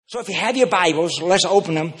So if you have your Bibles, let's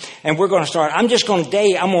open them, and we're going to start. I'm going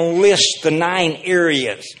to list the 9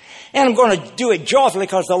 areas. And I'm going to do it joyfully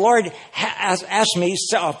because the Lord has asked me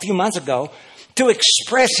a few months ago to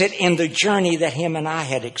express it in the journey that Him and I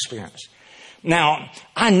had experienced. Now,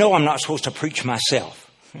 I know I'm not supposed to preach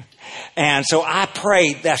myself. And so I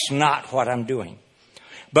pray that's not what I'm doing.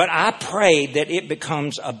 But I pray that it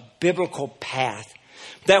becomes a biblical path.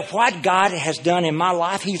 That what God has done in my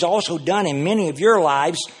life, He's also done in many of your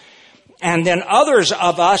lives. And then others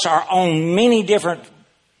of us are on many different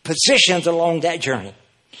positions along that journey.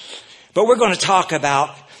 But we're going to talk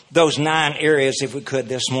about those 9 areas, if we could,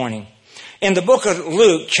 this morning. In the book of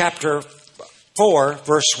Luke, chapter 4,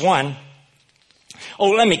 verse 1.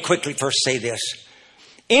 Let me quickly first say this.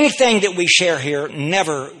 Anything that we share here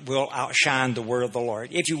never will outshine the word of the Lord.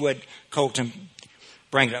 If you would, Colton,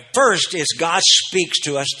 bring it up. First is God speaks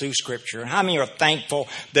to us through Scripture. How many are thankful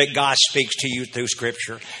that God speaks to you through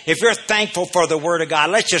Scripture? If you're thankful for the Word of God,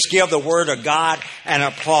 let's just give the Word of God an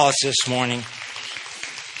applause this morning.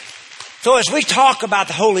 So as we talk about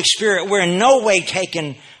the Holy Spirit, we're in no way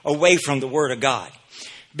taken away from the Word of God.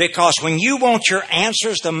 Because when you want your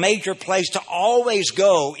answers, the major place to always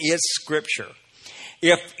go is Scripture.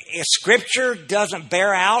 If Scripture doesn't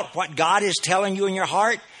bear out what God is telling you in your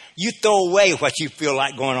heart, you throw away what you feel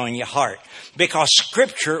like going on in your heart. Because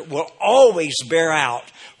Scripture will always bear out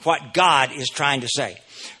what God is trying to say.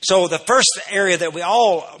 So the first area that we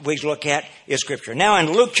always look at is Scripture. Now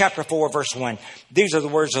in Luke chapter 4, verse 1, these are the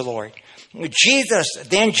words of the Lord. Jesus,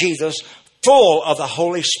 full of the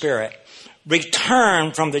Holy Spirit,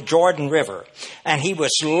 returned from the Jordan River, and He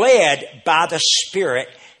was led by the Spirit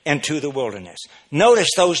into the wilderness. Notice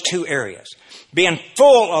those 2 areas. Being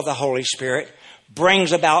full of the Holy Spirit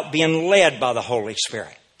brings about being led by the Holy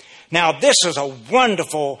Spirit. Now, this is a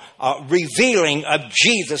wonderful revealing of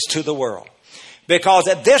Jesus to the world. Because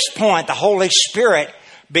at this point, the Holy Spirit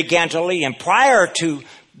began to lead him. Prior to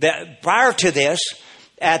this,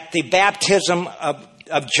 at the baptism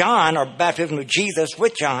of John, or baptism of Jesus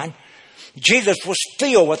with John, Jesus was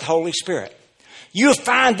filled with the Holy Spirit. You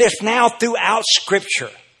find this now throughout Scripture,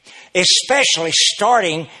 especially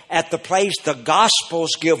starting at the place the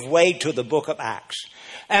Gospels give way to the book of Acts.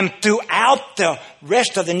 And throughout the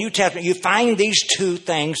rest of the New Testament, you find these 2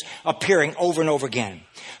 things appearing over and over again.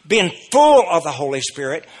 Being full of the Holy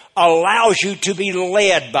Spirit allows you to be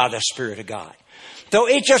led by the Spirit of God. So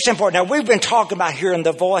it's just important. Now, we've been talking about hearing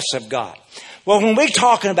the voice of God. Well, when we're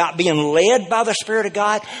talking about being led by the Spirit of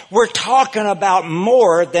God, we're talking about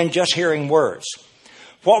more than just hearing words.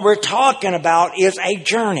 What we're talking about is a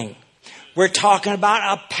journey. We're talking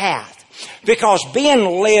about a path. Because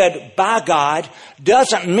being led by God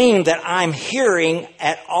doesn't mean that I'm hearing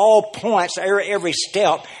at all points, every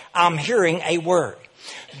step, I'm hearing a word.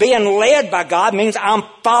 Being led by God means I'm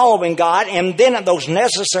following God, and then at those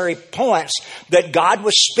necessary points that God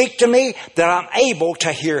would speak to me, that I'm able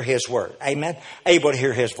to hear His word. Amen? Able to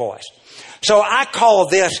hear His voice. So I call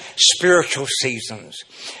this spiritual seasons.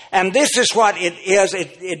 And this is what it is.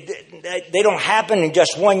 They don't happen in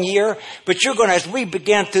just 1 year, but you're going to, as we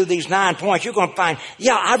begin through these 9 points, you're going to find,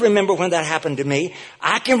 I remember when that happened to me.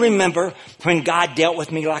 I can remember when God dealt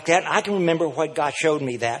with me like that. I can remember what God showed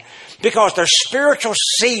me that. Because they're spiritual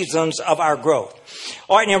seasons of our growth.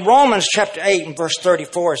 All right, in Romans chapter 8 and verse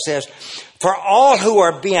 34 it says, for all who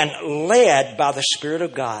are being led by the Spirit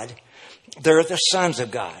of God, they're the sons of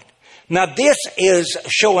God. Now this is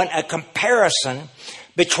showing a comparison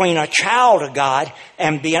between a child of God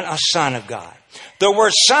and being a son of God. The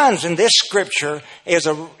word sons in this scripture is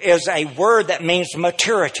a word that means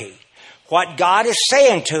maturity. What God is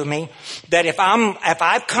saying to me, that if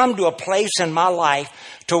I've come to a place in my life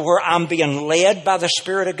to where I'm being led by the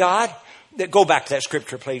Spirit of God, go back to that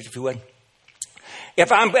scripture, please, if you would.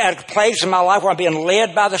 If I'm at a place in my life where I'm being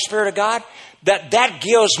led by the Spirit of God, that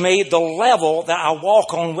gives me the level that I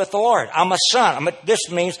walk on with the Lord. I'm a son.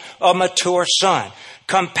 This means a mature son.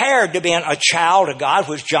 Compared to being a child of God,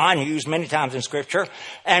 which John used many times in Scripture,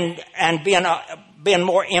 and being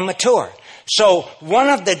more immature. So one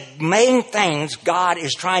of the main things God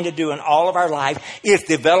is trying to do in all of our life is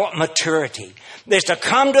develop maturity. Is to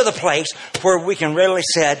come to the place where we can really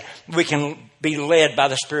we can be led by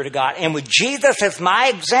the Spirit of God. And with Jesus as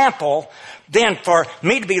my example, then for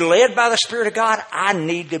me to be led by the Spirit of God, I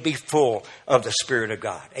need to be full of the Spirit of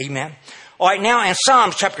God. Amen. All right, now in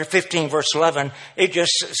Psalms chapter 15, verse 11, it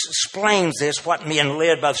just explains this, what being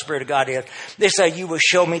led by the Spirit of God is. They say, you will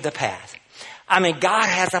show me the path. I mean, God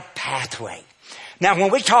has a pathway. Now,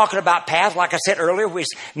 when we're talking about path, like I said earlier,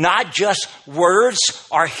 it's not just words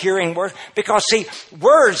or hearing words. Because, see,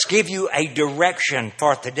 words give you a direction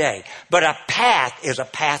for today. But a path is a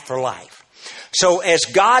path for life. So as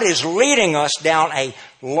God is leading us down a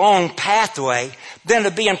long pathway, then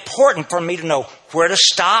it'll be important for me to know where to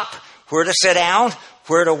stop, where to sit down,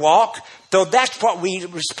 where to walk. So that's what we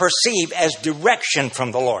perceive as direction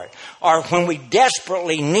from the Lord. Or when we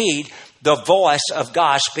desperately need the voice of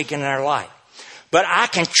God speaking in our life. But I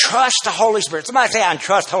can trust the Holy Spirit. Somebody say, I can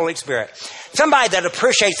trust the Holy Spirit. Somebody that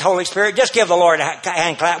appreciates the Holy Spirit, just give the Lord a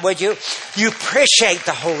hand clap, would you? You appreciate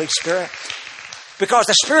the Holy Spirit. Because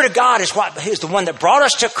the Spirit of God is the one that brought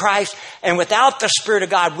us to Christ. And without the Spirit of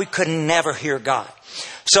God, we could never hear God.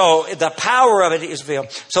 So the power of it is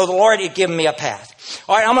revealed. So the Lord had given me a path.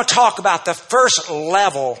 All right, I'm going to talk about the first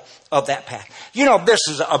level of that path. You know, this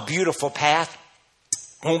is a beautiful path.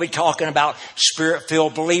 When we're talking about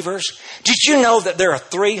Spirit-filled believers. Did you know that there are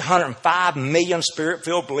 305 million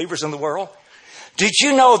Spirit-filled believers in the world? Did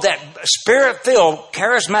you know that Spirit-filled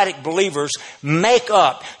charismatic believers make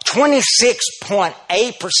up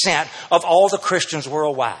 26.8% of all the Christians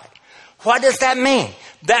worldwide? What does that mean?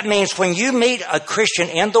 That means when you meet a Christian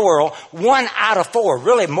in the world, 1 out of 4,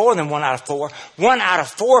 really more than 1 out of 4, 1 out of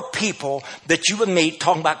 4 people that you would meet,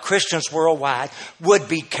 talking about Christians worldwide, would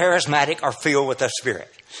be charismatic or filled with the Spirit.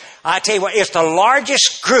 I tell you what, it's the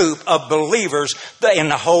largest group of believers in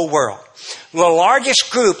the whole world. The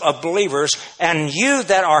largest group of believers, and you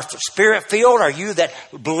that are Spirit-filled, or you that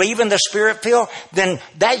believe in the Spirit-filled, then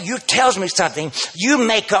that you tells me something. You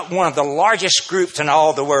make up one of the largest groups in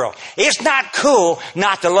all the world. It's not cool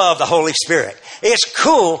not to love the Holy Spirit. It's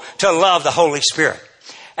cool to love the Holy Spirit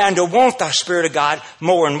and to want the Spirit of God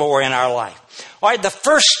more and more in our life. All right, the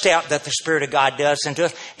first step that the Spirit of God does into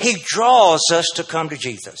us, He draws us to come to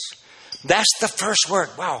Jesus. That's the first word.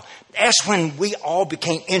 Wow. That's when we all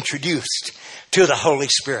became introduced to the Holy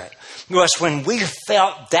Spirit. It was when we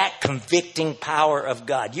felt that convicting power of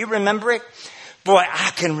God. You remember it? Boy, I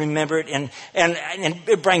can remember it, and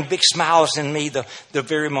it bring big smiles in me the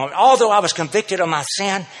very moment. Although I was convicted of my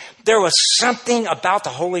sin, there was something about the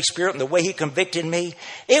Holy Spirit and the way He convicted me.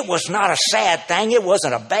 It was not a sad thing. It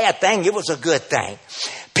wasn't a bad thing. It was a good thing.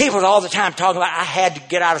 People all the time talking about I had to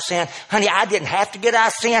get out of sin. Honey, I didn't have to get out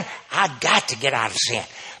of sin. I got to get out of sin.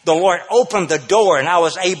 The Lord opened the door, and I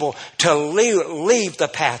was able to leave the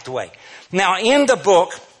pathway. Now, in the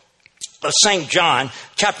book of St. John,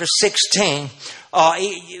 chapter 16,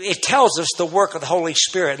 it tells us the work of the Holy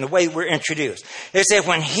Spirit and the way we're introduced. It said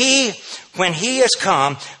when He has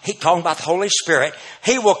come, He talking about the Holy Spirit,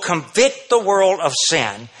 He will convict the world of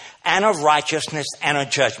sin and of righteousness and of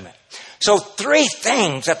judgment. So 3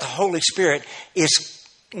 things that the Holy Spirit is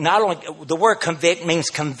not only, the word convict means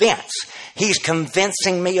convince. He's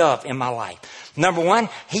convincing me of in my life. Number 1,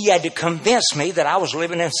 He had to convince me that I was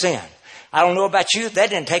living in sin. I don't know about you, that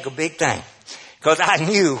didn't take a big thing because I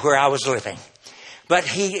knew where I was living. But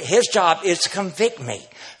His job is to convict me,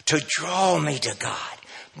 to draw me to God.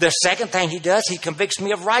 The second thing He does, He convicts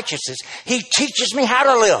me of righteousness. He teaches me how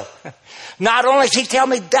to live. Not only does He tell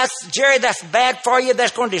me, Jerry, that's bad for you,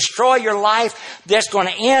 that's going to destroy your life, that's going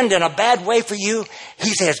to end in a bad way for you.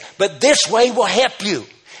 He says, but this way will help you.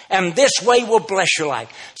 And this way will bless your life.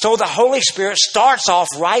 So the Holy Spirit starts off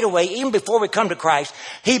right away, even before we come to Christ.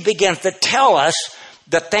 He begins to tell us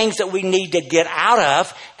the things that we need to get out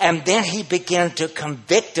of, and then He begins to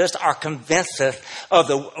convict us or convince us of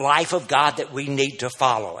the life of God that we need to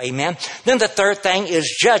follow. Amen? Then the third thing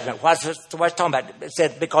is judgment. What's it talking about? It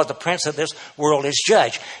said, because the prince of this world is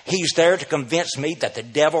judged. He's there to convince me that the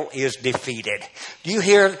devil is defeated. Do you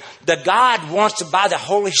hear? The God wants to, by the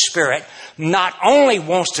Holy Spirit, not only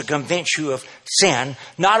wants to convince you of sin,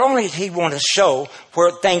 not only does He want to show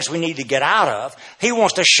where things we need to get out of, He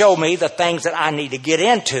wants to show me the things that I need to get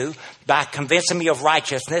into by convincing me of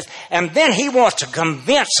righteousness. And then He wants to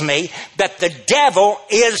convince me that the devil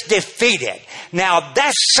is defeated. Now,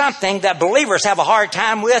 that's something that believers have a hard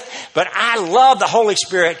time with, but I love the Holy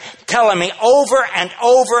Spirit telling me over and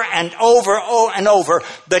over and over and over,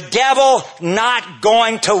 the devil not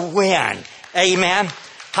going to win. Amen.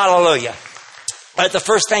 Hallelujah. But the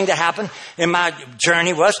first thing that happened in my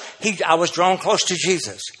journey was I was drawn close to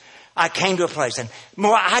Jesus. I came to a place, and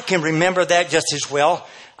more, I can remember that just as well.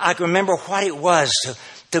 I can remember what it was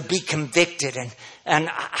to be convicted. And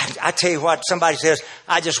I tell you what, somebody says,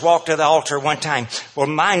 I just walked to the altar one time. Well,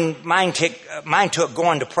 mine took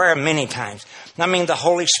going to prayer many times. I mean, the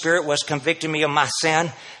Holy Spirit was convicting me of my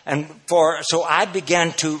sin. So I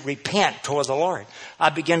began to repent toward the Lord. I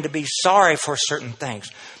began to be sorry for certain things.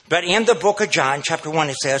 But in the book of John, chapter 1,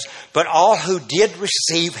 it says, but all who did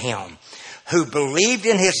receive Him, who believed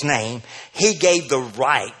in his name, he gave the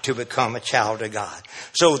right to become a child of God.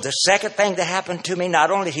 So the second thing that happened to me,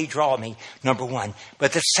 not only did he draw me, number one,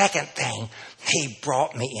 but the second thing, he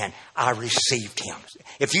brought me in. I received him.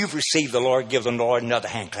 If you've received the Lord, give the Lord another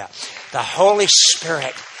hand clap. The Holy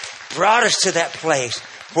Spirit brought us to that place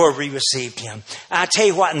where we received him. I tell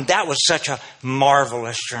you what, and that was such a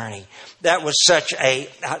marvelous journey. That was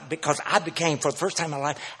because I became, for the first time in my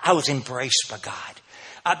life, I was embraced by God.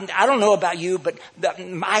 I don't know about you, but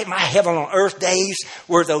my heaven on earth days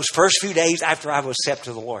were those first few days after I was accepted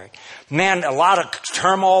to the Lord. Man, a lot of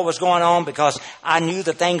turmoil was going on because I knew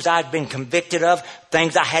the things I'd been convicted of,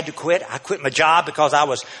 things I had to quit. I quit my job because I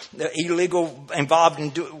was illegal involved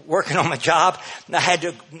in working on my job. I had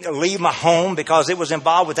to leave my home because it was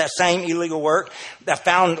involved with that same illegal work.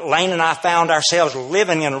 Lane and I found ourselves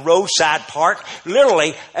living in a roadside park.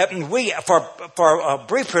 Literally, for a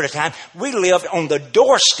brief period of time, we lived on the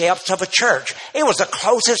doorsteps of a church. It was the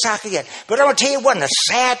closest I could get. But I'm going to tell you, it wasn't a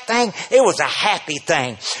sad thing. It was a happy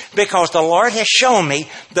thing because the Lord has shown me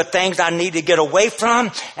the things I need to get away from,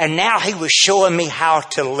 and now he was showing me how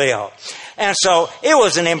to live. And so it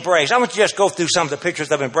was an embrace. I want you to just go through some of the pictures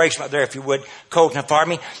of embracement there, if you would, Colton, for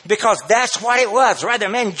me, because that's what it was right there.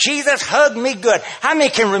 Man, Jesus hugged me good. How many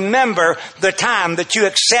can remember the time that you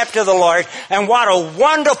accepted the Lord and what a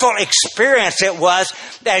wonderful experience it was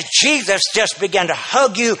that Jesus just began to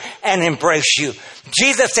hug you and embrace you?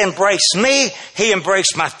 Jesus embraced me. He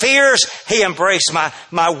embraced my fears. He embraced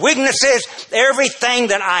my weaknesses. Everything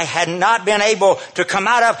that I had not been able to come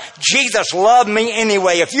out of, Jesus loved me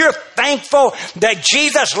anyway. If you're thankful that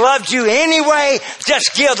Jesus loved you anyway,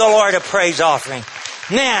 just give the Lord a praise offering.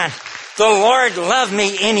 Man, the Lord loved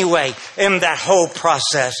me anyway in that whole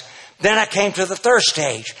process. Then I came to the third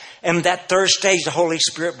stage. And that third stage the Holy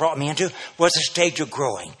Spirit brought me into was a stage of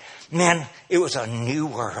growing. Man, it was a new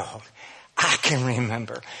world. I can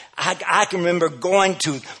remember. I can remember going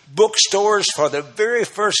to bookstores for the very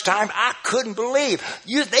first time. I couldn't believe.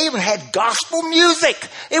 They even had gospel music.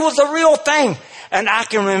 It was a real thing. And I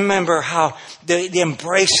can remember how the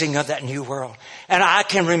embracing of that new world. And I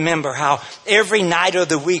can remember how every night of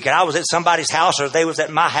the week, and I was at somebody's house or they was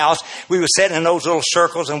at my house, we were sitting in those little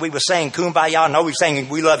circles and we were saying Kumbaya. No, we were saying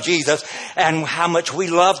we love Jesus and how much we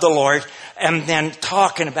love the Lord. And then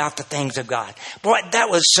talking about the things of God. Boy, that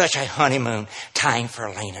was such a honeymoon time for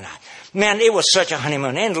Elaine and I. Man, it was such a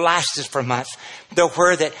honeymoon. And it lasted for months. The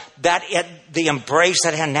embrace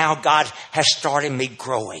that I had now, God has started me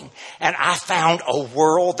growing. And I found a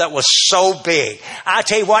world that was so big. I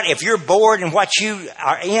tell you what, if you're bored in what you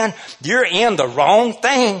are in, you're in the wrong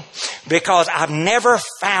thing. Because I've never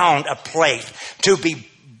found a place to be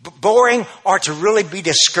boring or to really be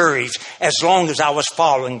discouraged as long as I was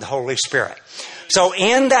following the Holy Spirit. So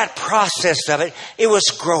in that process of it, it was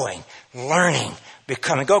growing, learning,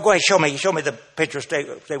 becoming. Go ahead, show me the picture. Stay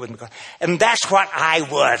with me. And that's what I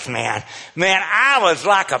was, man. Man, I was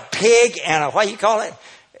like a pig and what do you call it?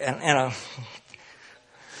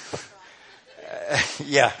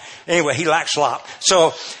 Yeah. Anyway, he liked slop.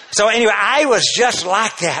 So anyway, I was just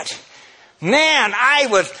like that. Man,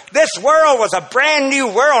 this world was a brand new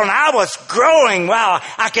world and I was growing. Wow.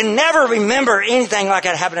 I can never remember anything like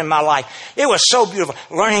that happened in my life. It was so beautiful.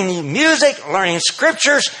 Learning new music, learning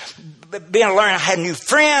scriptures, learning, I had new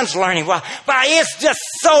friends, learning. Wow. But it's just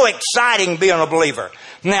so exciting being a believer.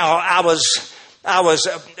 Now, I was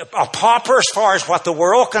a pauper as far as what the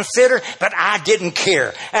world considered, but I didn't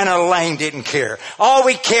care, and Elaine didn't care. All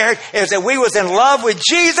we cared is that we was in love with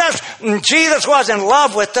Jesus, and Jesus was in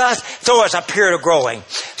love with us, so it's a period of growing.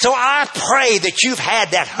 So I pray that you've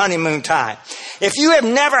had that honeymoon time. If you have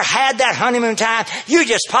never had that honeymoon time, you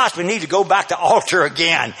just possibly need to go back to the altar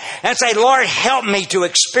again and say, Lord, help me to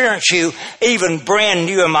experience you even brand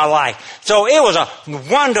new in my life. So it was a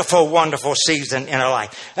wonderful, wonderful season in our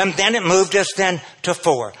life. And then it moved us then to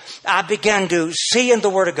 4. I began to see in the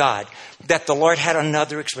Word of God that the Lord had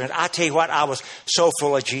another experience. I tell you what, I was so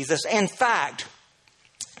full of Jesus. In fact,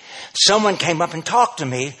 someone came up and talked to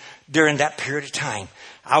me during that period of time.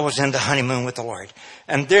 I was in the honeymoon with the Lord.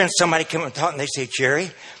 And then somebody came up and talked and they said,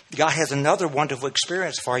 Jerry, God has another wonderful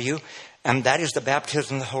experience for you, and that is the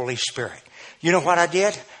baptism of the Holy Spirit. You know what I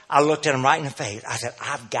did? I looked at him right in the face. I said,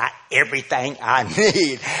 I've got everything I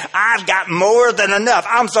need. I've got more than enough.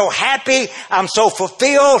 I'm so happy. I'm so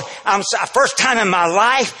fulfilled. First time in my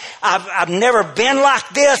life. I've never been like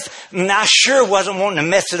this. And I sure wasn't wanting to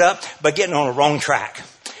mess it up by getting on the wrong track.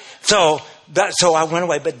 So I went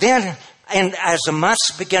away. But then, and as the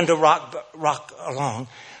months began to rock along,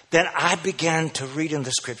 then I began to read in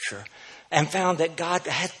the scripture and found that God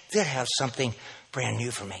did have something brand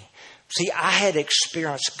new for me. See, I had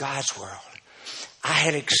experienced God's world. I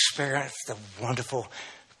had experienced the wonderful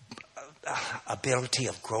ability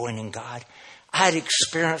of growing in God. I had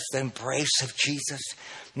experienced the embrace of Jesus.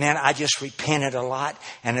 Man, I just repented a lot,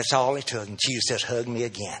 and that's all it took. And Jesus just hugged me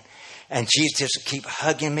again. And Jesus just keep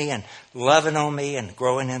hugging me and loving on me and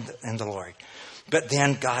growing in the Lord. But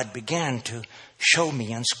then God began to show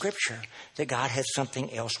me in Scripture that God had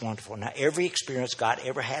something else wonderful. Now, every experience God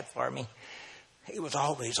ever had for me, it was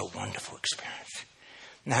always a wonderful experience.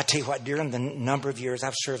 Now, I tell you what, during the number of years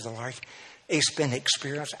I've served the Lord, it's been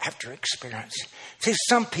experience after experience. See,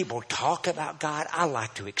 some people talk about God. I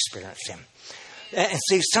like to experience Him. And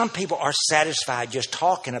see, some people are satisfied just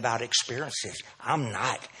talking about experiences. I'm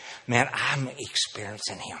not. Man, I'm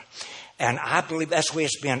experiencing Him. And I believe that's the way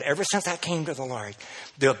it's been ever since I came to the Lord.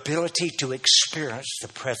 The ability to experience the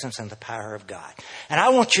presence and the power of God. And I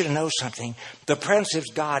want you to know something. The presence of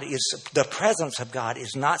God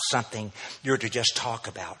is not something you're to just talk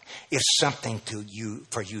about. It's something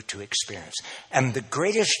for you to experience. And the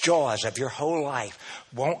greatest joys of your whole life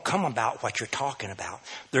won't come about what you're talking about.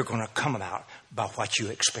 They're going to come about by what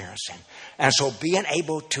you're experiencing. And so being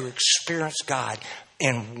able to experience God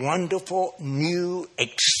in wonderful, new,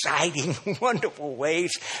 exciting, wonderful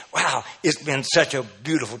ways. Wow, it's been such a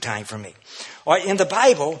beautiful time for me. All right, in the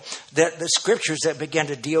Bible, the scriptures that began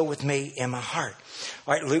to deal with me in my heart.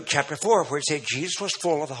 All right, Luke chapter 4, where it said Jesus was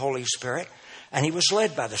full of the Holy Spirit and He was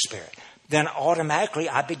led by the Spirit. Then automatically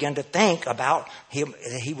I began to think about him.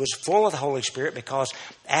 He was full of the Holy Spirit because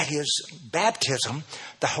at His baptism,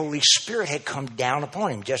 the Holy Spirit had come down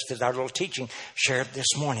upon Him, just as our little teaching shared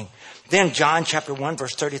this morning. Then John chapter 1,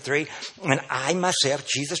 verse 33, and I myself,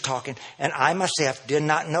 Jesus talking, and I myself did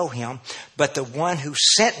not know Him, but the one who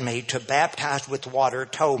sent me to baptize with water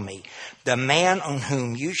told me, the man on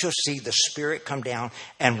whom you shall see the Spirit come down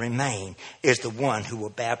and remain is the one who will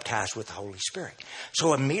baptize with the Holy Spirit.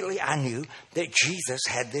 So immediately I knew that Jesus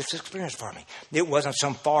had this experience for me. It wasn't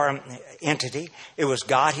some foreign entity. It was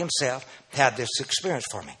God Himself had this experience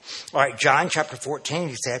for me. All right, John chapter 14,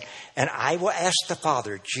 He said, and I will ask the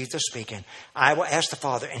Father, Jesus speaking, I will ask the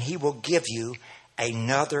Father, and He will give you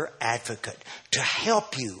another advocate to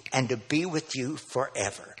help you and to be with you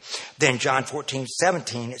forever. Then John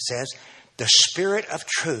 14:17, it says, the Spirit of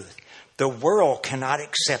truth, the world cannot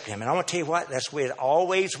accept Him. And I want to tell you what, that's the way it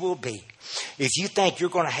always will be. If you think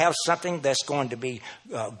you're going to have something that's going to be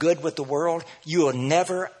good with the world, you will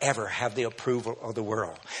never, ever have the approval of the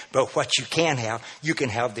world. But what you can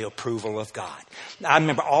have the approval of God. I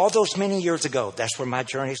remember all those many years ago, that's where my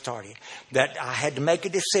journey started, that I had to make a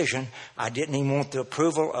decision. I didn't even want the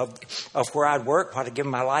approval of where I'd work, what I'd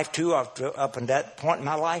given my life to up in that point in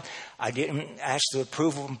my life. I didn't ask the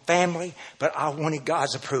approval from family, but I wanted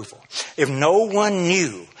God's approval. If no one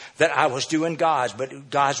knew that I was doing God's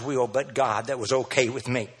will, but God, that was okay with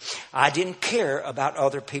me. I didn't care about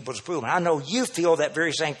other people's approval. I know you feel that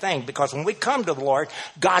very same thing, because when we come to the Lord,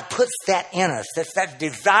 God puts that in us. That's that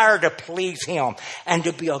desire to please Him and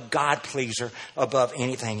to be a God pleaser above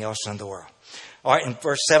anything else in the world. All right, in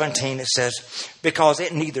verse 17 it says, because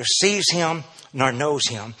it neither sees Him nor knows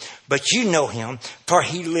Him, but you know Him, for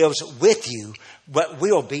He lives with you, but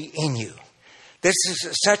will be in you. This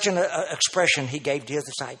is such an expression He gave to His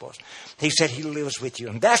disciples. He said He lives with you.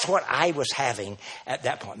 And that's what I was having at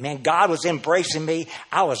that point. Man, God was embracing me.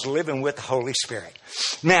 I was living with the Holy Spirit.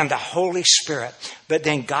 Man, the Holy Spirit. But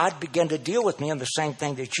then God began to deal with me on the same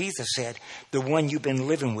thing that Jesus said. The one you've been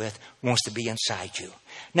living with wants to be inside you.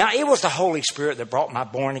 Now, it was the Holy Spirit that brought my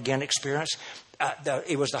born-again experience.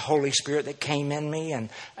 It was the Holy Spirit that came in me and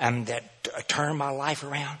that turned my life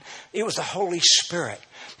around. It was the Holy Spirit.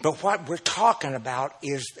 But what we're talking about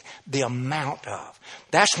is the amount of.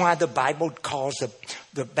 That's why the Bible calls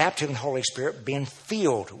the baptism of the Holy Spirit being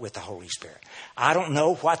filled with the Holy Spirit. I don't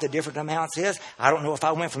know what the different amounts is. I don't know if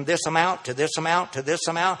I went from this amount to this amount to this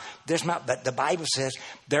amount, but the Bible says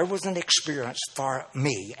there was an experience for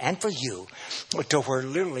me and for you to where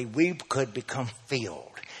literally we could become filled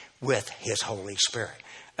with His Holy Spirit.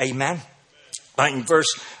 Amen? In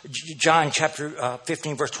John chapter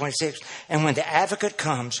 15, verse 26, and when the advocate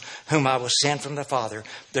comes, whom I will send from the Father,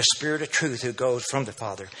 the Spirit of truth who goes from the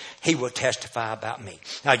Father, He will testify about me.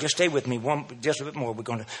 Now, just stay with me just a bit more. We're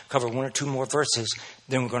going to cover one or two more verses.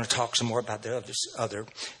 Then we're going to talk some more about the other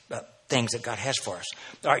things that God has for us.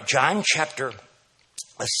 All right, John chapter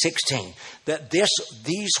 16, that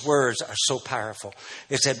these words are so powerful.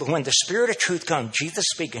 It said, but when the Spirit of truth comes, Jesus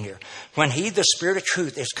speaking here, when He, the Spirit of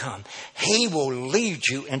truth, is come, He will lead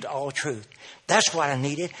you into all truth. That's what I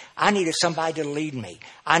needed. I needed somebody to lead me.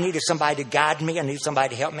 I needed somebody to guide me. I needed somebody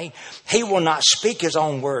to help me. He will not speak his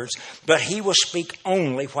own words, but he will speak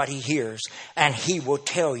only what he hears, and he will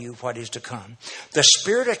tell you what is to come. The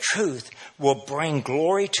Spirit of truth will bring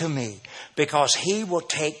glory to me because he will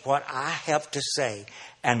take what I have to say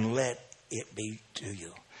and let it be to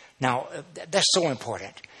you. Now, that's so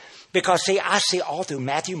important because, see, I see all through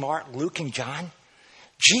Matthew, Mark, Luke, and John,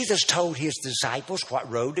 Jesus told his disciples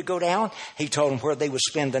what road to go down. He told them where they would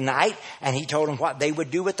spend the night, and he told them what they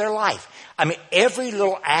would do with their life. I mean, every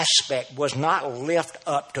little aspect was not left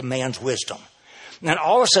up to man's wisdom. And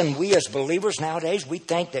all of a sudden, we as believers nowadays, we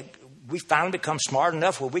think that we finally become smart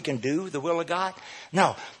enough where we can do the will of God.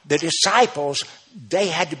 No, the disciples, they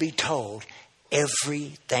had to be told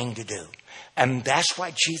everything to do. And that's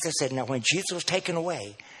what Jesus said. Now, when Jesus was taken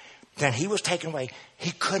away, then he was taken away.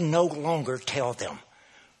 He could no longer tell them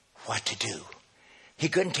what to do. He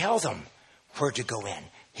couldn't tell them where to go in.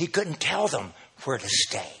 He couldn't tell them where to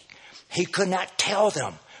stay. He could not tell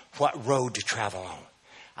them what road to travel on.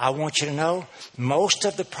 I want you to know, most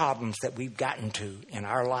of the problems that we've gotten to in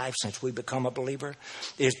our life since we become a believer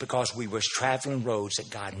is because we was traveling roads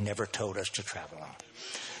that God never told us to travel on.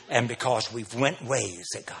 And because we've went ways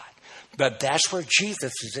that God. But that's where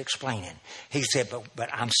Jesus is explaining. He said, but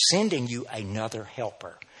I'm sending you another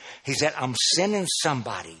helper. He said, I'm sending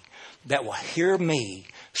somebody that will hear me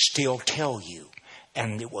still tell you,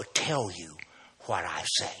 and it will tell you what I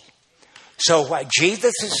say. So what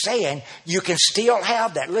Jesus is saying, you can still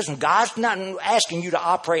have that. Listen, God's not asking you to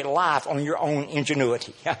operate life on your own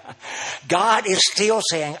ingenuity. God is still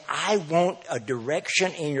saying, I want a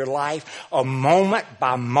direction in your life, a moment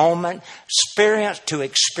by moment, experience to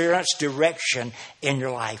experience direction in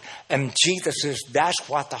your life. And Jesus says that's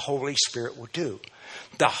what the Holy Spirit will do.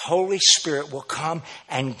 The Holy Spirit will come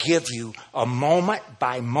and give you a moment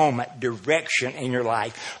by moment direction in your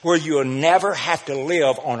life where you'll never have to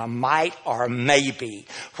live on a might or a maybe,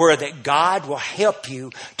 where that God will help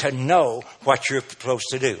you to know what you're supposed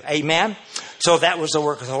to do. Amen? So that was the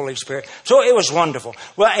work of the Holy Spirit. So it was wonderful.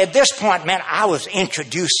 Well, at this point, man, I was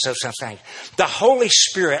introduced to some things. The Holy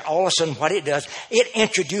Spirit, all of a sudden, what it does, it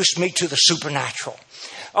introduced me to the supernatural.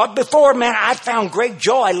 Before, man, I found great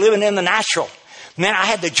joy living in the natural. Man, I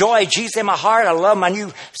had the joy of Jesus in my heart. I love my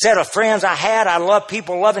new set of friends I had. I love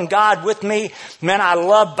people loving God with me. Man, I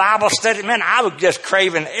love Bible study. Man, I was just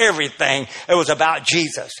craving everything. It was about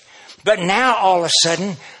Jesus. But now, all of a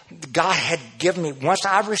sudden, God had given me, once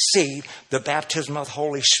I received the baptism of the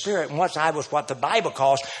Holy Spirit, once I was what the Bible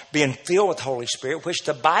calls being filled with the Holy Spirit, which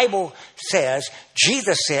the Bible says,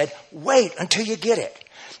 Jesus said, wait until you get it.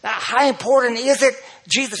 Now, how important is it?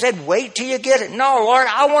 Jesus said, wait till you get it. No, Lord,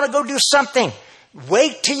 I want to go do something.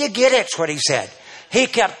 Wait till you get it, is what he said. He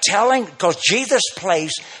kept telling, because Jesus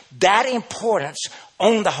placed that importance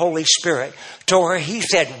on the Holy Spirit to where he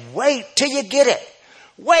said, wait till you get it.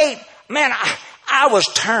 Wait. Man, I was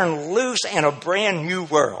turned loose in a brand new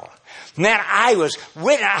world. Man, I was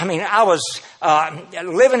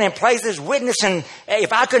living in places, witnessing.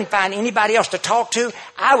 If I couldn't find anybody else to talk to,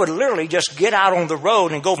 I would literally just get out on the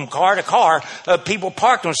road and go from car to car, people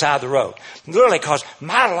parked on the side of the road. Literally, because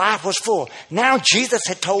my life was full. Now Jesus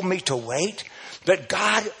had told me to wait, but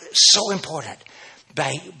God is so important.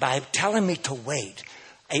 By telling me to wait,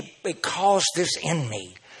 it caused this in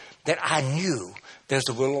me that I knew there's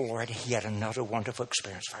the will of the Lord. He had another wonderful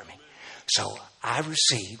experience for me. So I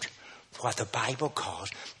received what the Bible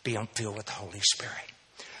calls being filled with the Holy Spirit.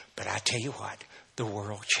 But I tell you what, the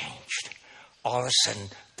world changed. All of a sudden,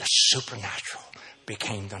 the supernatural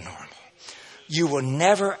became the normal. You will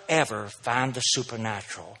never, ever find the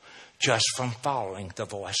supernatural just from following the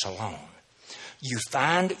voice alone. You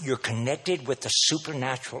find you're connected with the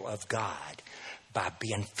supernatural of God by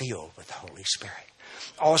being filled with the Holy Spirit.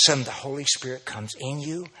 All of a sudden, the Holy Spirit comes in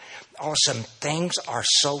you. All of a sudden, things are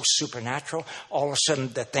so supernatural. All of a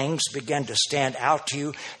sudden, the things begin to stand out to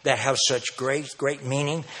you that have such great, great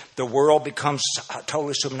meaning. The world becomes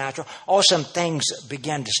totally supernatural. All of a sudden, things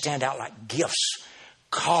begin to stand out like gifts,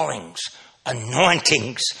 callings,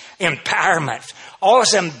 anointings, empowerments. All of a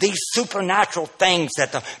sudden, these supernatural things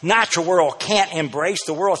that the natural world can't embrace,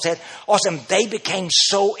 the world said, all of a sudden, they became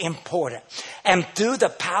so important. And through the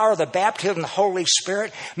power of the baptism of the Holy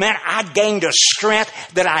Spirit, man, I gained a strength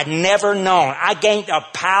that I'd never known. I gained a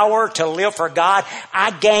power to live for God.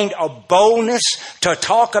 I gained a boldness to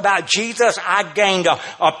talk about Jesus. I gained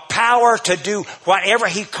a power to do whatever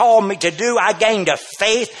He called me to do. I gained a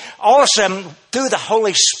faith. All of a sudden, through the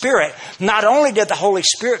Holy Spirit, not only did the Holy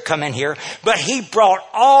Spirit come in here, but He brought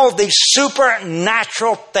all these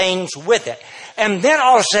supernatural things with it. And then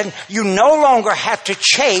all of a sudden, you no longer have to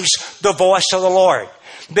chase the voice of the Lord.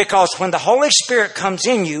 Because when the Holy Spirit comes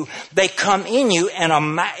in you, they come in you in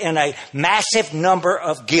a massive number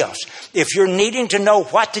of gifts. If you're needing to know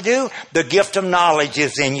what to do, the gift of knowledge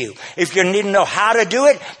is in you. If you're needing to know how to do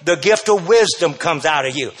it, the gift of wisdom comes out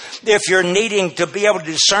of you. If you're needing to be able to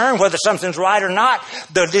discern whether something's right or not,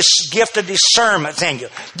 the gift of discernment's in you.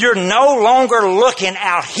 You're no longer looking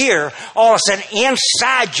out here. All of a sudden,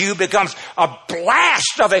 inside you becomes a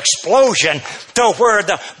blast of explosion to where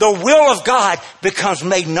the will of God becomes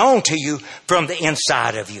made known to you from the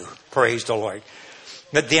inside of you. Praise the Lord.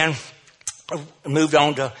 But then moved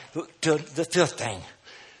on to the fifth thing.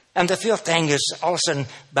 And the fifth thing is all of a sudden,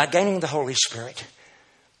 by gaining the Holy Spirit,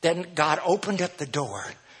 then God opened up the door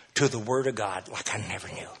to the Word of God like I never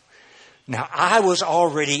knew. Now, I was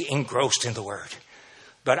already engrossed in the Word,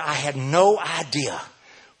 but I had no idea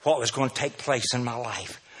what was going to take place in my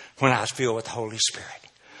life when I was filled with the Holy Spirit.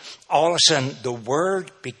 All of a sudden, the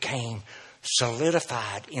Word became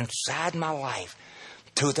solidified inside my life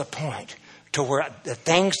to the point to where the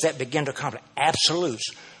things that begin to come to absolutes,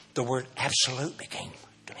 the word absolute became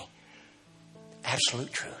to me.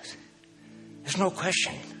 Absolute truth. There's no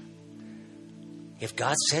question. If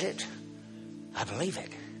God said it, I believe it.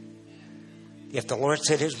 If the Lord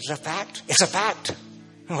said it was a fact, it's a fact.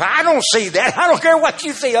 Well, I don't see that. I don't care what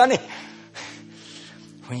you see, honey.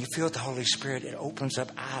 When you feel the Holy Spirit, it opens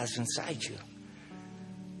up eyes inside you.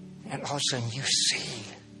 And all of a sudden you see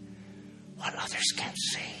what others can't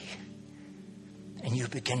see. And you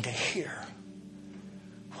begin to hear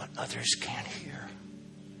what others can't hear.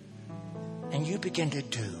 And you begin to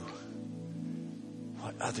do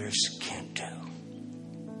what others can't do.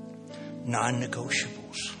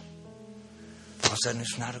 Non-negotiables. All of a sudden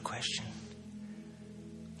it's not a question.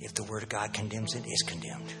 If the Word of God condemns it, it's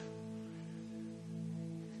condemned.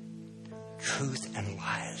 Truth and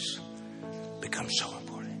lies become so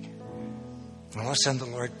important. And all of a sudden the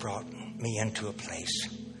Lord brought me into a place.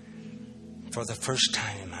 For the first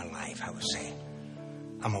time in my life, I would say,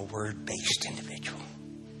 I'm a word-based individual.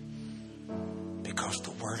 Because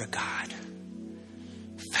the Word of God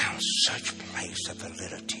found such place of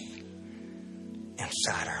validity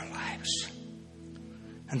inside our lives.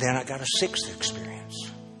 And then I got a sixth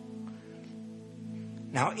experience.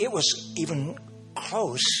 Now, it was even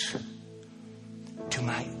close to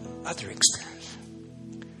my other experience.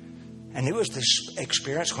 And it was this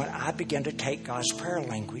experience when I began to take God's prayer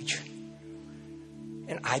language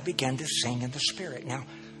and I began to sing in the Spirit. Now,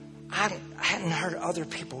 I hadn't heard other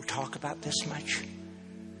people talk about this much,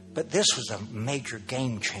 but this was a major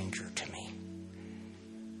game changer to me.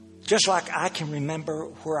 Just like I can remember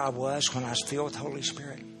where I was when I was filled with the Holy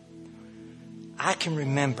Spirit, I can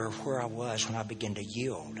remember where I was when I began to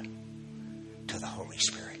yield to the Holy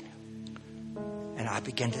Spirit. And I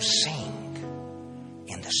began to sing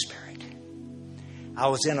in the Spirit. I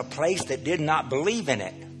was in a place that did not believe in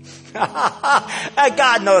it.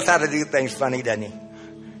 God knows how to do things funny, doesn't he?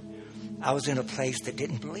 I was in a place that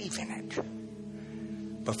didn't believe in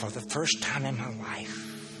it. But for the first time in my life,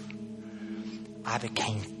 I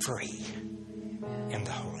became free in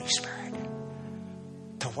the Holy Spirit.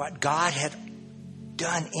 To what God had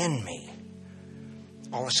done in me,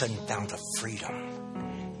 all of a sudden found a freedom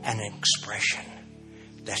and an expression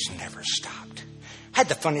that's never stopped. I had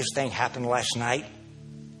the funniest thing happen last night.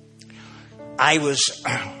 I was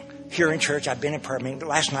here in church. I've been in prayer meeting.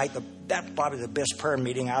 Last night, that's probably the best prayer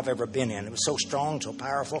meeting I've ever been in. It was so strong, so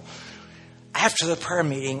powerful. After the prayer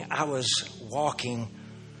meeting, I was walking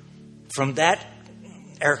from that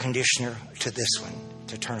air conditioner to this one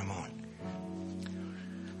to turn them on.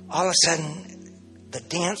 All of a sudden, the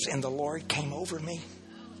dance in the Lord came over me.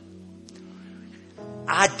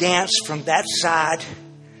 I danced from that side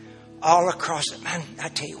all across it. Man, I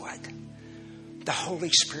tell you what, the Holy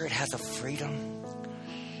Spirit has a freedom.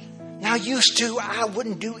 Now, used to, I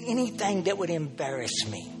wouldn't do anything that would embarrass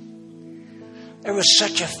me. There was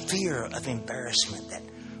such a fear of embarrassment that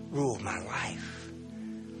ruled my life.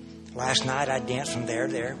 Last night, I danced from there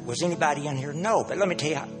to there. Was anybody in here? No, but let me tell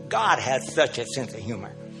you, God has such a sense of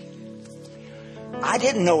humor. I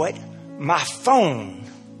didn't know it. My phone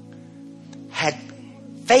had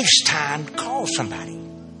FaceTime to call somebody.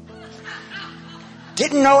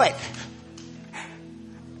 Didn't know it.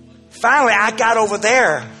 Finally, I got over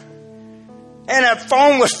there, and the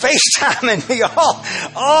phone was FaceTiming me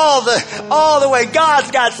all the way. God's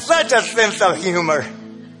got such a sense of humor.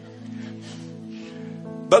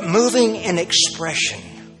 But moving in expression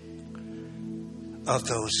of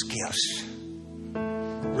those gifts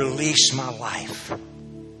released my life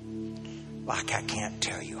like I can't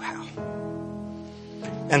tell you how.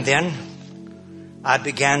 And then I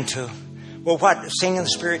began to, what singing in the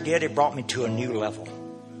Spirit did, it brought me to a new level.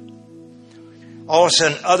 All of a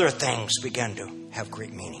sudden, other things began to have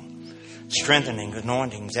great meaning. Strengthening,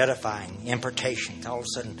 anointings, edifying, impartations. All of a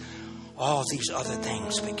sudden, all these other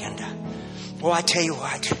things began to... Well, I tell you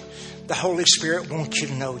what, the Holy Spirit wants you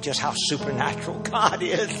to know just how supernatural God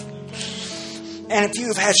is. And if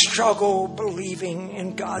you've had struggle believing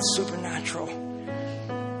in God's supernatural,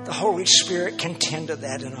 the Holy Spirit can tend to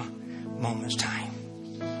that in a moment's time.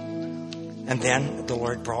 And then the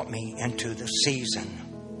Lord brought me into the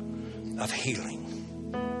season of healing.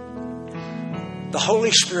 The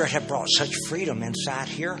Holy Spirit had brought such freedom inside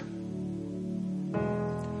here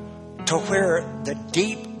to where the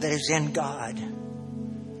deep that is in God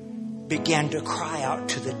began to cry out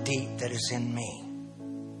to the deep that is in me.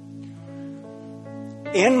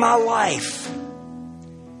 In my life,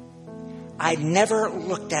 I'd never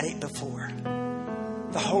looked at it before.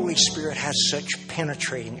 The Holy Spirit has such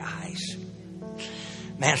penetrating eyes.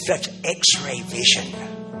 Man, such X-ray vision.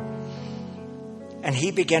 And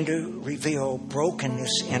He began to reveal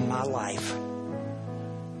brokenness in my life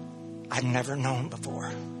I'd never known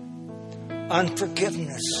before.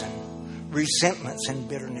 Unforgiveness and resentments and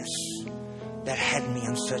bitterness that had me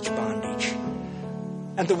in such bondage.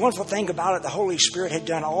 And the wonderful thing about it, the Holy Spirit had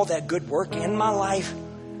done all that good work in my life,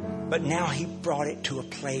 but now He brought it to a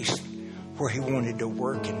place where He wanted to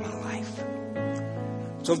work in my life.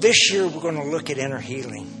 So this year we're going to look at inner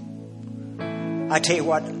healing. I tell you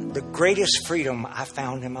what, the greatest freedom I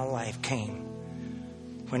found in my life came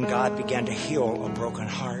when God began to heal a broken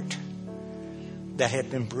heart that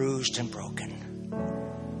had been bruised and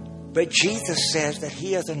broken. But Jesus says that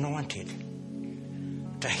He is anointed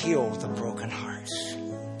to heal the broken hearts.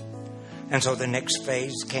 And so the next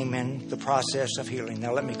phase came in the process of healing.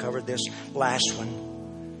 Now let me cover this last one.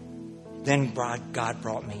 Then God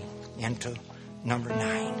brought me into number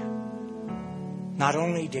 9. Not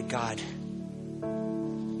only did God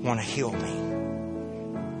want to heal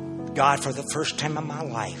me, God, for the first time in my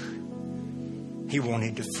life, He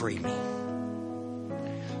wanted to free me.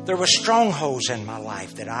 There were strongholds in my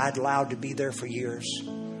life that I'd allowed to be there for years.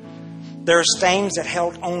 There's things that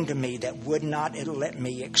held on to me that would not let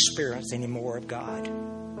me experience any more of God.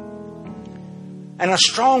 And a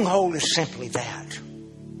stronghold is simply that.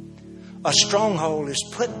 A stronghold is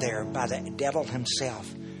put there by the devil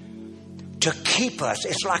himself to keep us.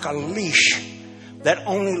 It's like a leash that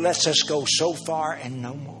only lets us go so far and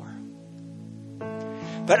no more.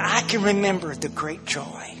 But I can remember the great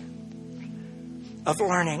joy of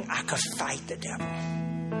learning I could fight the devil.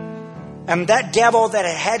 And that devil that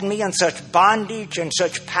had me in such bondage and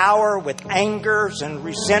such power with angers and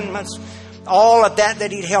resentments, all of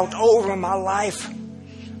that he'd held over in my life,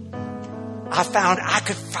 I found I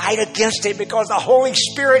could fight against it because the Holy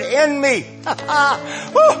Spirit in me.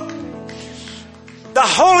 The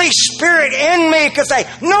Holy Spirit in me could say,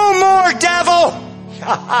 no more devil.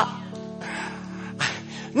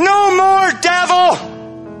 No more devil.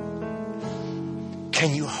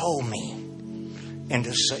 Can you hold me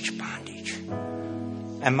into such bondage?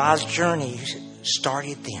 And my journey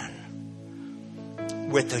started then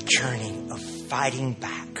with the journey of fighting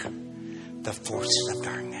back the forces of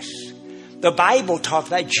darkness. The Bible talks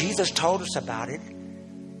about it. Jesus told us about it.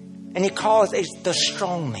 And He calls it the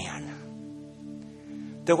strong man.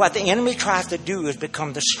 That what the enemy tries to do is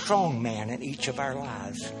become the strong man in each of our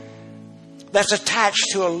lives. That's attached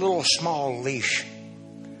to a little small leash.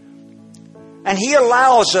 And he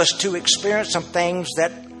allows us to experience some things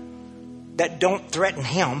that don't threaten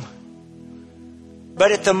him.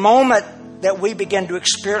 But at the moment that we begin to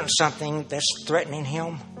experience something that's threatening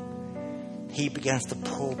him, he begins to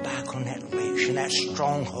pull back on that leash, and that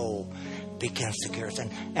stronghold begins to get us.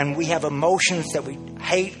 And we have emotions that we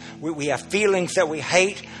hate. We have feelings that we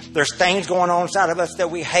hate. There's things going on inside of us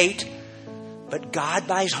that we hate. But God,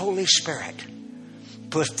 by His Holy Spirit,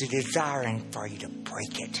 puts the desire in for you to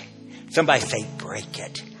break it. Somebody say, break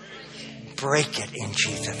it. Break it in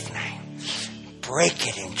Jesus' name. Break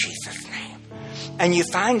it in Jesus' name. And you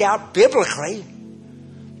find out biblically,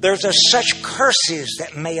 there's such curses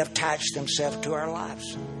that may have attached themselves to our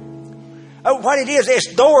lives. What it is,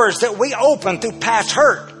 it's doors that we open through past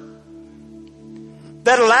hurt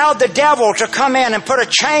that allowed the devil to come in and put a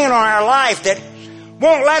chain on our life that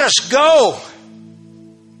won't let us go.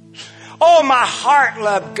 Oh, my heart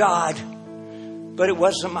loved God. But it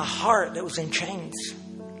wasn't my heart that was in chains.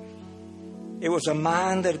 It was a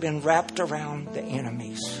mind that had been wrapped around the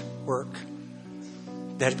enemy's work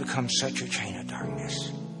that had become such a chain of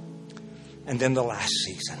darkness. And then the last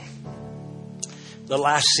season. The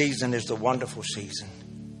last season is the wonderful season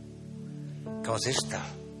because it's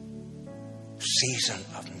season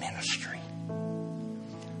of ministry.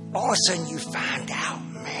 All of a sudden you find out,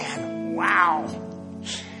 man, wow,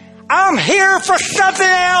 I'm here for something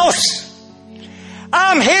else.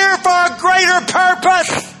 I'm here for a greater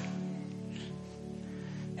purpose.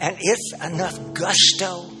 And it's enough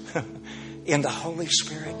gusto in the Holy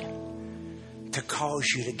Spirit to cause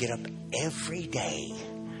you to get up every day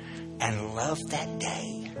and love that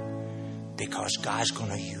day because God's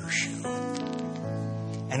going to use you.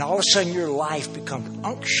 And all of a sudden your life becomes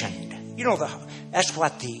unctioned. You know, that's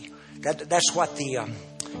what the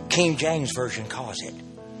King James Version calls it.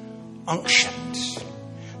 Unctions.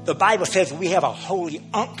 The Bible says we have a holy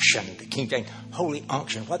unction. The King James, holy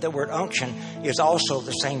unction. What the word unction is also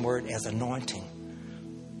the same word as anointing.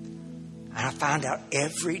 And I find out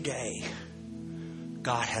every day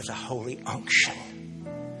God has a holy unction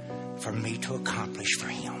for me to accomplish for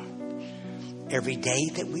Him. Every day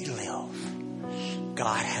that we live,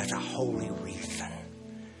 God has a holy reason.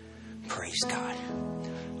 Praise God.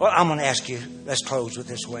 Well, I'm going to ask you, let's close with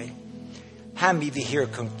this way. How many of you here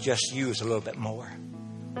can just use a little bit more?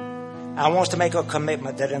 I want us to make a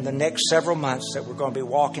commitment that in the next several months that we're going to be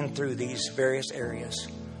walking through these various areas.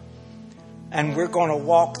 And we're going to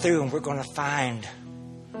walk through and we're going to find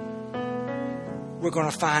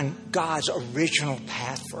God's original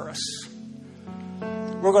path for us.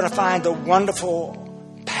 We're going to find the wonderful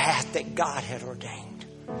path that God had ordained.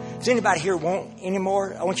 Does anybody here want any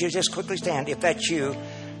more? I want you to just quickly stand, if that's you,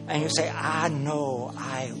 and you say, I know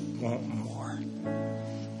I want more.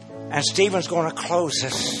 And Stephen's going to close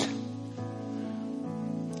us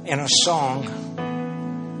in a song.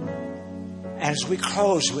 As we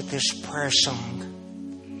close with this prayer song,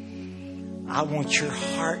 I want your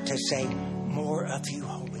heart to say, more of you,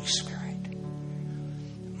 Holy Spirit.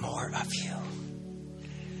 More of you.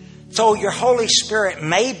 So your Holy Spirit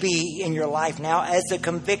may be in your life now as a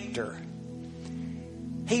convictor.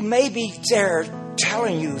 He may be there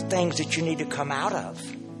telling you things that you need to come out of.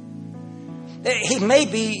 He may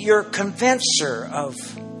be your convincer of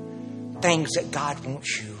things that God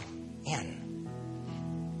wants you in.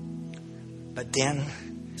 But then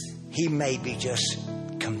He may be just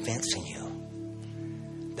convincing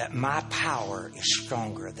you that my power is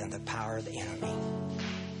stronger than the power of the enemy.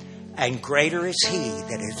 And greater is He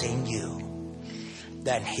that is in you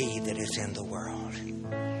than he that is in the world.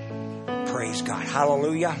 Praise God.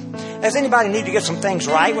 Hallelujah. Does anybody need to get some things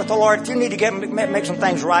right with the Lord? If you need to make some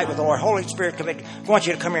things right with the Lord, Holy Spirit, I want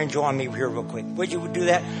you to come here and join me here real quick. Would you do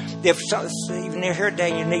that? If even you're here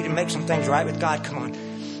today and you need to make some things right with God, come on.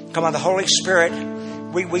 Come on, the Holy Spirit,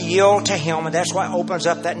 we yield to Him, and that's what opens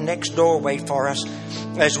up that next doorway for us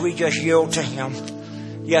as we just yield to Him.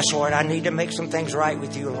 Yes, Lord, I need to make some things right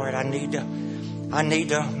with you, Lord. I need to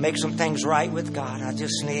make some things right with God. I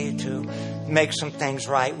just need to make some things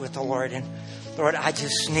right with the Lord. And Lord, I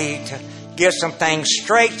just need to get some things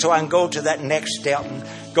straight so I can go to that next step and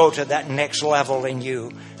go to that next level in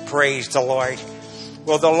you. Praise the Lord.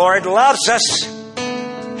 Well, the Lord loves us.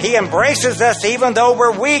 He embraces us even though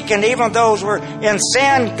we're weak and even though we're in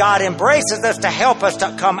sin. God embraces us to help us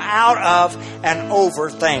to come out of and over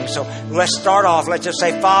things. So let's start off. Let's just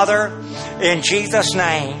say, Father, in Jesus'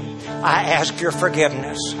 name, I ask your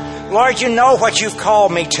forgiveness. Lord, you know what you've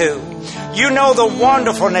called me to. You know the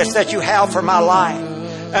wonderfulness that you have for my life.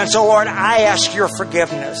 And so, Lord, I ask your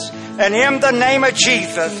forgiveness. And in the name of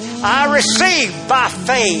Jesus, I receive by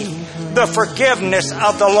faith the forgiveness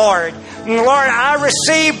of the Lord. And Lord, I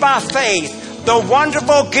receive by faith the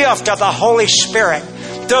wonderful gift of the Holy Spirit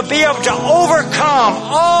to be able to overcome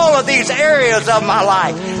all of these areas of my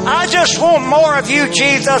life. I just want more of you,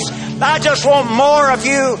 Jesus. I just want more of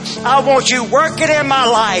you. I want you working in my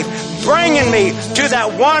life, bringing me to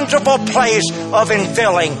that wonderful place of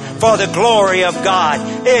infilling for the glory of God.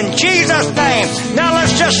 In Jesus' name. Now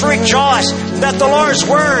let's just rejoice that the Lord's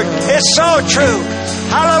Word is so true.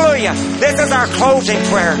 Hallelujah. This is our closing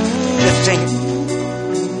prayer. Let's sing.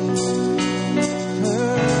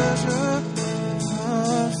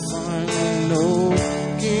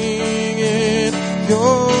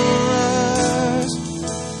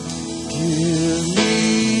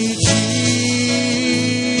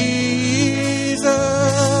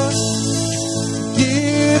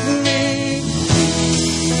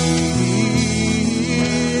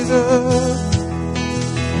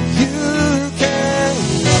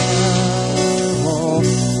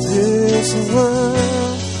 This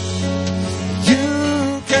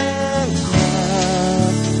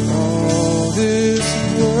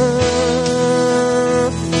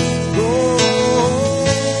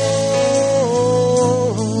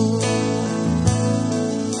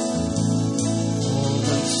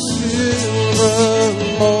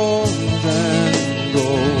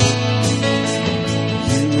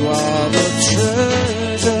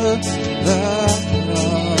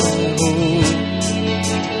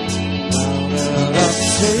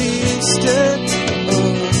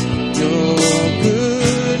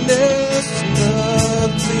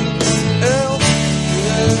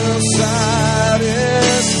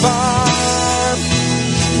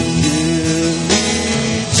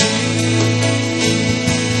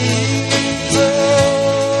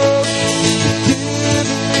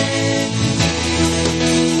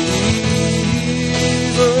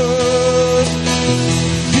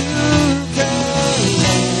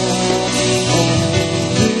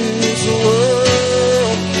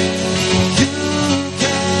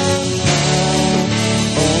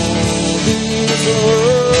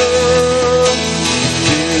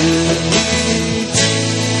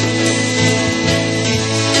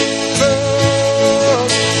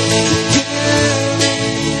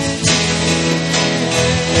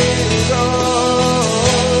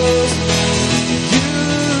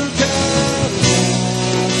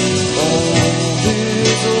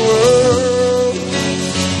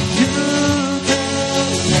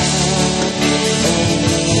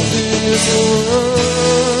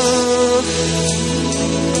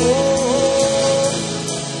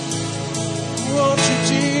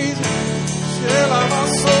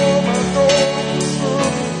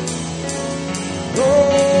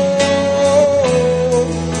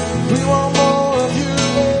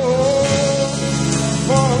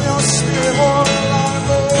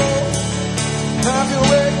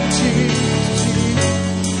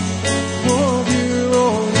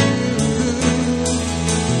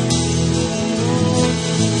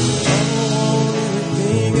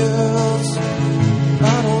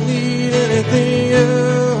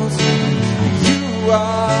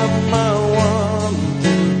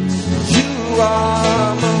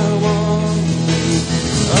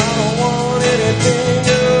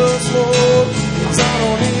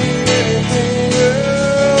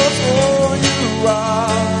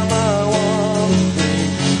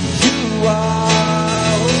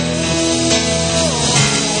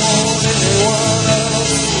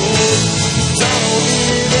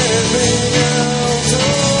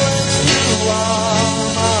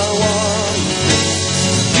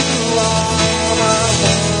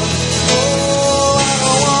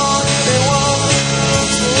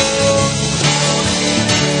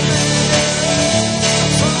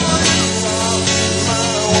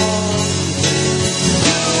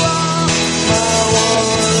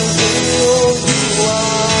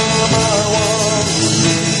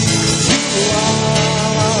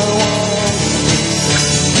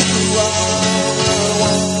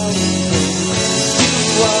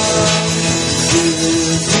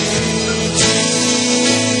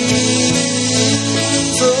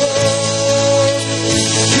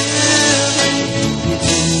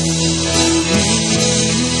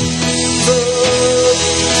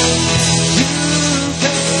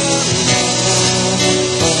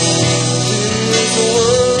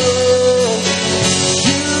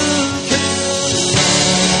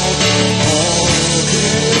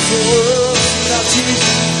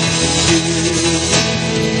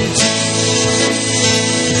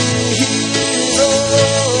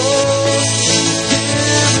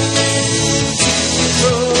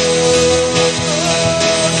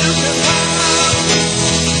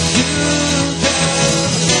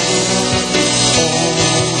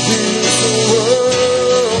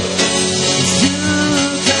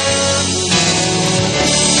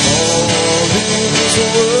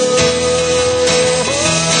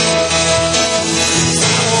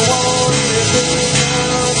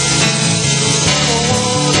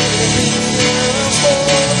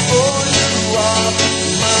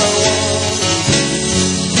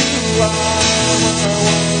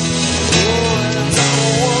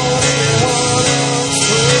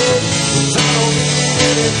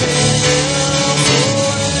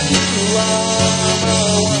Lord.